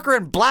Schumacher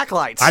and black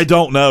lights? I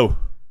don't know.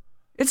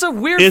 It's a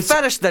weird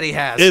fetish that he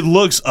has. It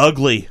looks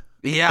ugly.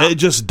 Yeah, it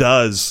just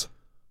does.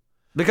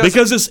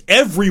 Because it's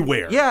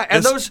everywhere. Yeah,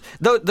 and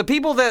the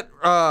people that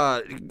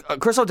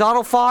Chris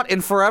O'Donnell fought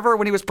in Forever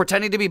when he was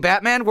pretending to be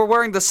Batman were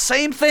wearing the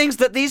same things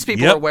that these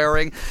people are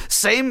wearing,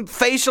 same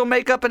facial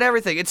makeup and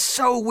everything. It's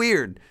so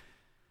weird.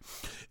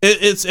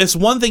 It's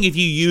one thing if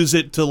you use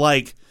it to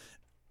like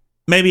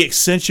maybe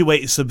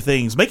accentuate some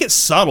things, make it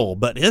subtle,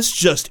 but it's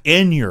just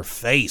in your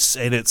face,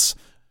 and it's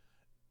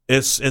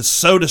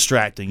so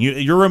distracting.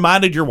 You're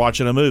reminded you're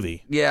watching a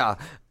movie. Yeah.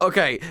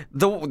 Okay.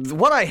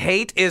 What I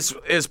hate is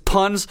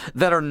puns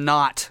that are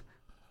not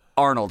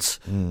Arnold's.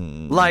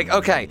 Like,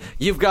 okay,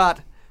 you've got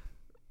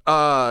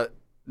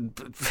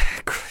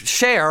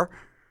Cher.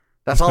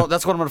 That's what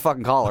I'm gonna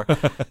fucking call her.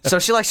 So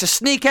she likes to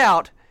sneak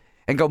out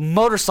and go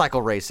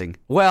motorcycle racing.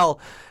 Well,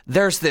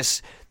 there's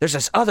this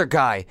other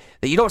guy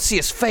that you don't see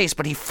his face,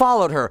 but he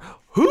followed her.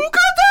 Who could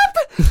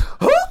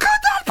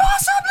that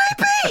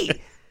possibly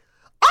be?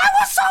 I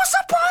was so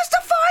surprised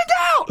to find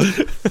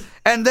out.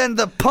 And then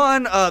the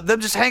pun, them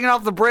just hanging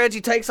off the bridge,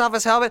 he takes off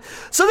his helmet.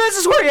 So this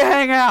is where you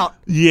hang out.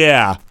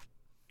 Yeah.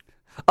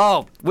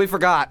 Oh, we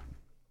forgot.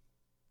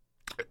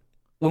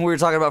 When we were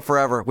talking about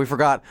Forever, we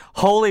forgot.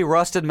 Holy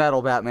rusted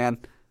metal, Batman.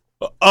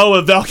 Oh,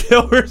 and Val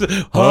Kilmer.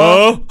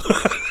 Huh?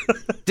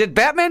 Did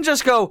Batman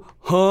just go,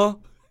 huh?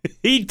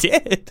 He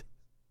did.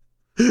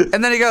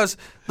 And then he goes,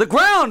 the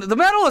ground, the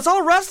metal, it's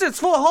all rusted, it's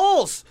full of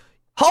holes.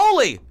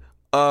 Holy.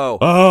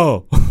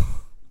 Oh.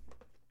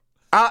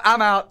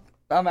 I'm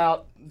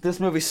out. This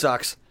movie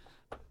sucks.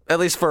 At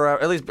least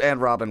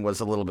and Robin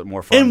was a little bit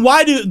more fun. And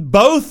why do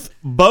both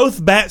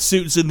bat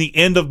suits in the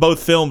end of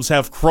both films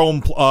have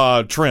chrome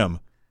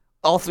trim?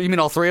 You mean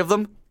all three of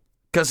them?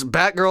 Because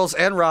Batgirls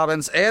and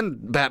Robin's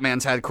and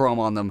Batman's had chrome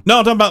on them. No,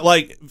 I'm talking about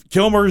like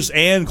Kilmer's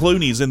and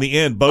Clooney's in the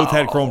end both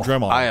had chrome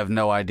trim on. I have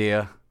no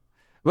idea.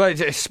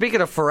 But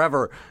speaking of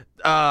Forever,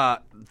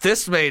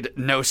 this made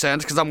no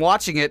sense because I'm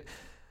watching it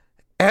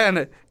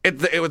and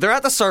they're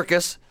at the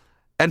circus.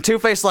 And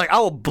Two-Face like, I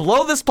will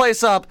blow this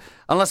place up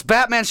unless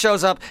Batman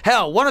shows up.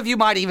 Hell, one of you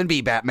might even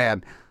be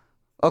Batman.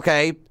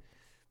 Okay.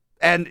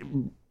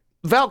 And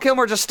Val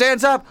Kilmer just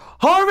stands up.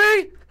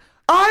 Harvey,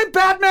 I'm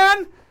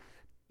Batman.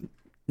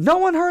 No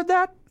one heard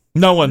that?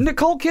 No one.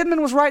 Nicole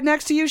Kidman was right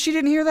next to you. She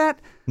didn't hear that?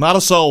 Not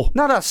a soul.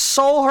 Not a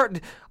soul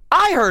heard.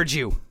 I heard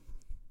you.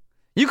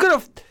 You could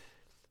have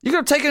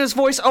taken his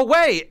voice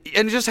away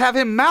and just have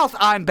him mouth,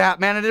 I'm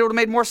Batman, and it would have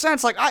made more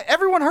sense. Like,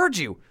 everyone heard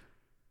you.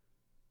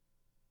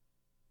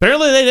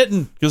 Apparently they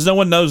didn't, because no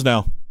one knows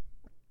now.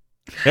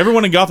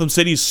 Everyone in Gotham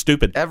City is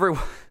stupid.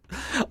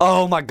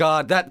 Oh my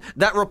God,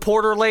 that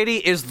reporter lady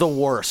is the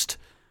worst.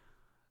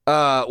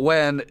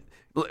 When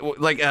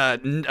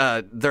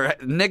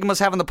Nigma's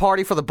having the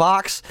party for the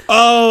box.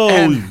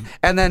 Oh,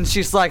 and then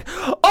she's like,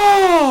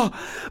 "Oh,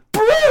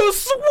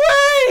 Bruce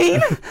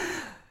Wayne."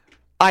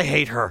 I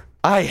hate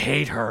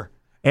her.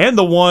 And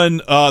the one,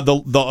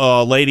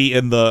 the lady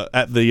at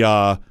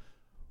the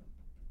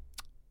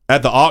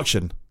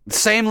auction.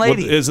 Same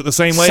lady. Is it the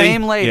same lady?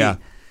 Same lady. Yeah.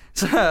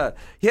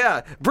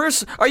 Yeah.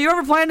 Bruce, are you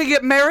ever planning to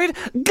get married?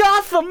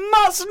 Gotham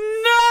must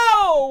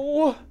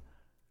know.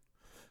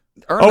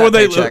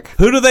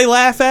 Who do they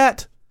laugh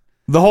at?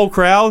 The whole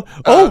crowd?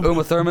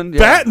 Uma Thurman. Yeah.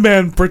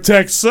 Batman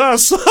protects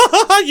us.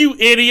 You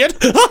idiot.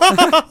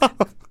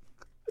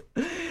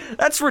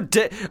 That's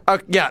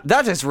ridiculous. Yeah,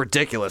 that is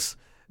ridiculous.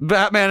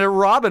 Batman and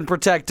Robin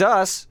protect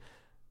us.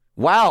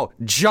 Wow,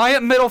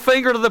 giant middle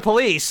finger to the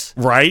police.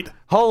 Right?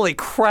 Holy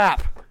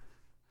crap.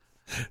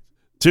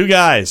 2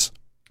 guys.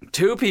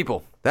 2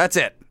 people. That's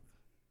it.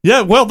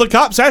 Yeah, well, the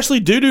cops actually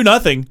do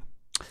nothing.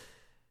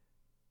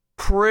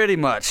 Pretty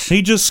much.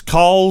 He just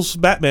calls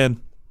Batman.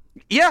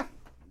 Yeah.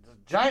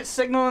 Giant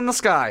signal in the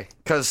sky.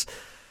 Because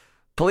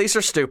police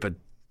are stupid.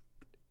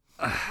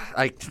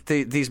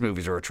 These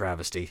movies are a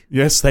travesty.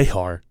 Yes, they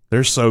are.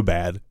 They're so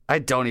bad. I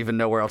don't even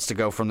know where else to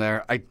go from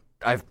there.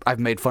 I've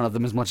made fun of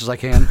them as much as I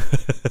can.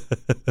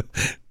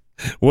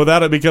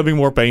 Without it becoming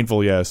more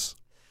painful, yes.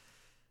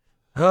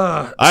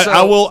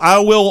 I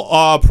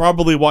will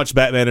probably watch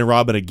Batman and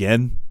Robin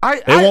again.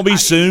 It won't be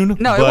soon.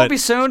 No, it won't be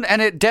soon,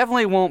 and it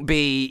definitely won't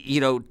be,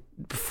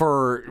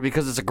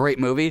 because it's a great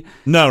movie.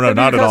 No, not at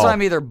all. Because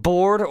I'm either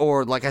bored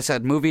or, like I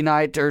said, movie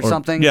night or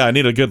something. Yeah, I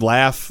need a good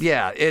laugh.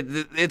 Yeah,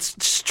 it's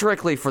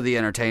strictly for the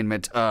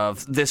entertainment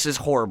of this is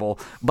horrible,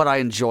 but I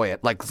enjoy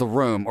it, like The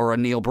Room or a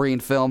Neil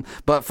Breen film.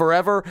 But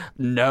Forever,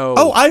 no.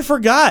 Oh, I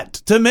forgot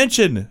to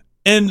mention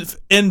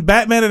in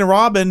Batman and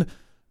Robin,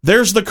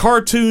 there's the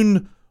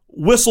cartoon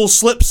whistle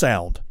slip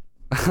sound.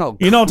 Oh,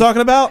 you know what I'm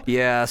talking about?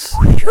 Yes.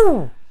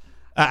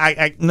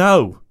 I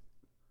no.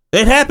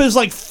 It happens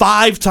like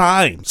 5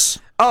 times.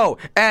 Oh,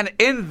 and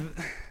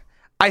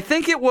I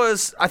think it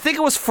was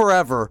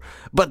Forever,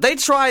 but they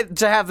tried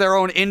to have their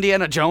own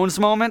Indiana Jones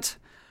moment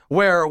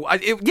where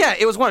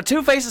it was one of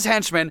Two-Face's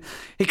henchmen.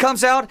 He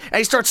comes out and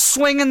he starts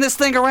swinging this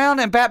thing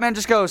around, and Batman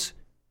just goes,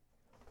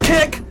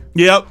 kick.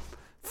 Yep.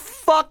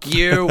 Fuck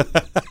you.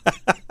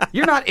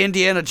 You're not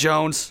Indiana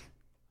Jones.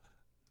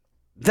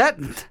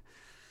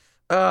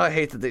 I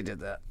hate that they did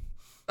that.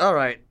 All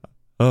right.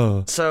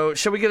 So,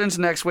 should we get into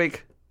next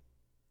week?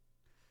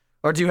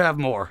 Or do you have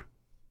more?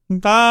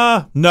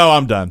 No,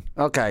 I'm done.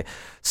 Okay.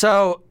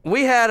 So,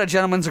 we had a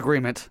gentleman's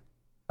agreement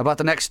about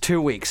the next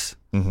 2 weeks.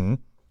 Mm-hmm.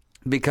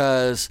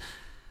 Because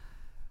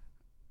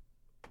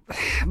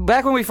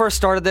back when we first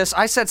started this,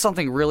 I said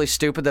something really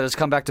stupid that has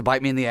come back to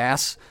bite me in the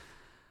ass.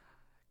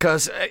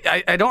 Because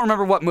I don't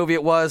remember what movie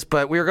it was,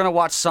 but we were going to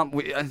watch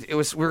we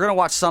were going to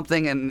watch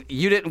something, and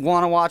you didn't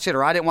want to watch it,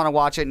 or I didn't want to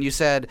watch it,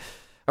 and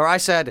I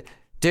said,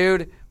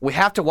 dude, we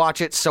have to watch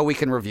it so we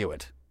can review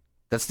it.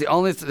 That's the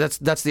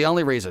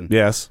only reason.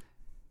 Yes.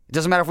 It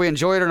doesn't matter if we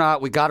enjoy it or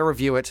not. We got to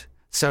review it.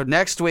 So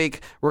next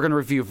week we're going to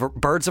review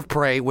Birds of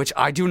Prey, which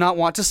I do not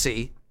want to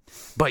see.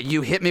 But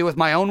you hit me with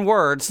my own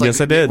words. Yes,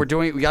 I did. We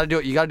got to do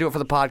it. You got to do it for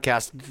the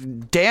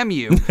podcast. Damn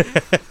you.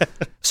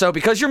 So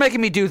because you're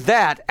making me do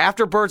that,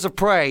 after Birds of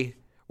Prey,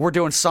 we're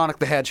doing Sonic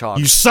the Hedgehog.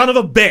 You son of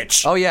a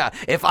bitch. Oh, yeah.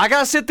 If I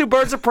got to sit through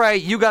Birds of Prey,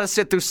 you got to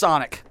sit through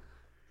Sonic.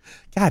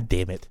 God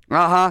damn it.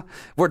 Uh-huh.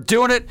 We're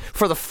doing it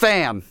for the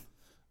fan.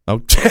 Oh.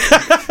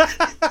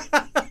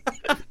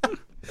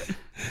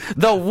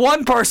 The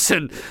one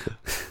person.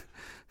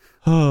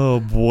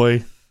 Oh,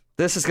 boy.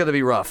 This is going to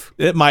be rough.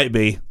 It might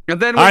be. And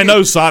then I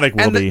know Sonic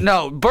will be.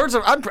 No, Birds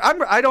of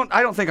I don't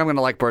think I'm going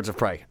to like Birds of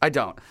Prey. I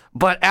don't.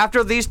 But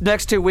after these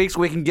next 2 weeks,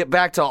 we can get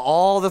back to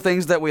all the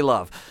things that we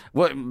love.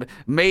 What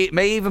may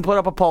even put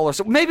up a poll, or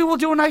so maybe we'll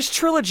do a nice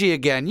trilogy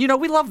again.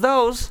 We love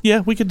those. Yeah,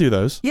 we could do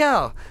those.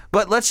 Yeah,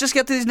 but let's just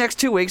get to these next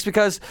 2 weeks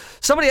because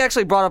somebody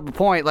actually brought up a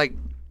point like,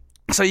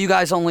 so you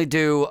guys only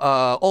do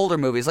older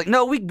movies? Like,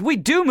 no, we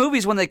do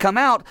movies when they come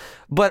out,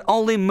 but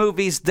only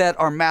movies that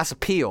are mass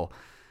appeal.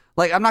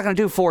 Like, I'm not going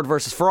to do Ford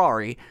versus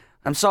Ferrari.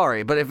 I'm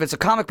sorry, but if it's a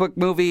comic book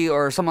movie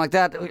or something like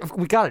that,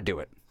 we got to do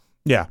it.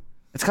 Yeah.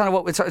 It's kind of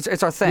what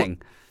it's our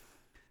thing.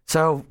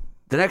 So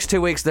the next 2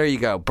 weeks, there you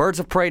go. Birds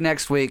of Prey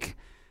next week.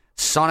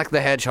 Sonic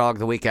the Hedgehog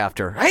the week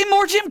after. Hey,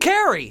 more Jim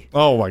Carrey.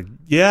 Oh my,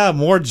 yeah,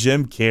 more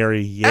Jim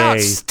Carrey. Yay!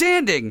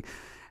 Outstanding.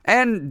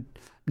 And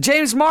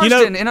James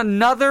Marsden in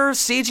another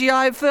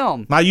CGI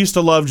film. I used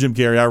to love Jim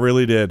Carrey. I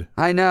really did.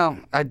 I know.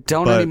 I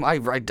don't anymore.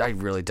 I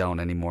really don't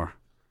anymore.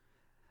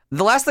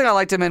 The last thing I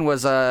liked him in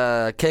was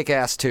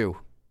Kick-Ass 2.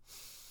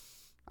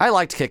 I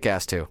liked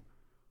Kick-Ass 2.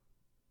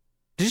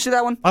 Did you see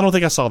that one? I don't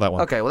think I saw that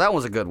one. Okay, well, that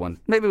was a good one.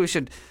 Maybe we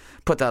should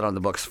put that on the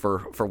books for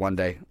one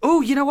day.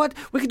 Ooh, you know what?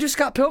 We could do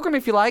Scott Pilgrim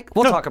if you like.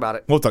 We'll talk about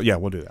it. We'll do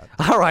that.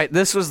 All right,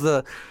 this was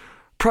the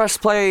Press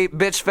Play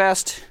Bitch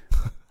Fest.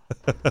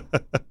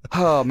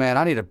 Oh, man,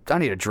 I need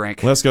a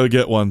drink. Let's go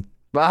get one.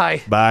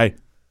 Bye. Bye.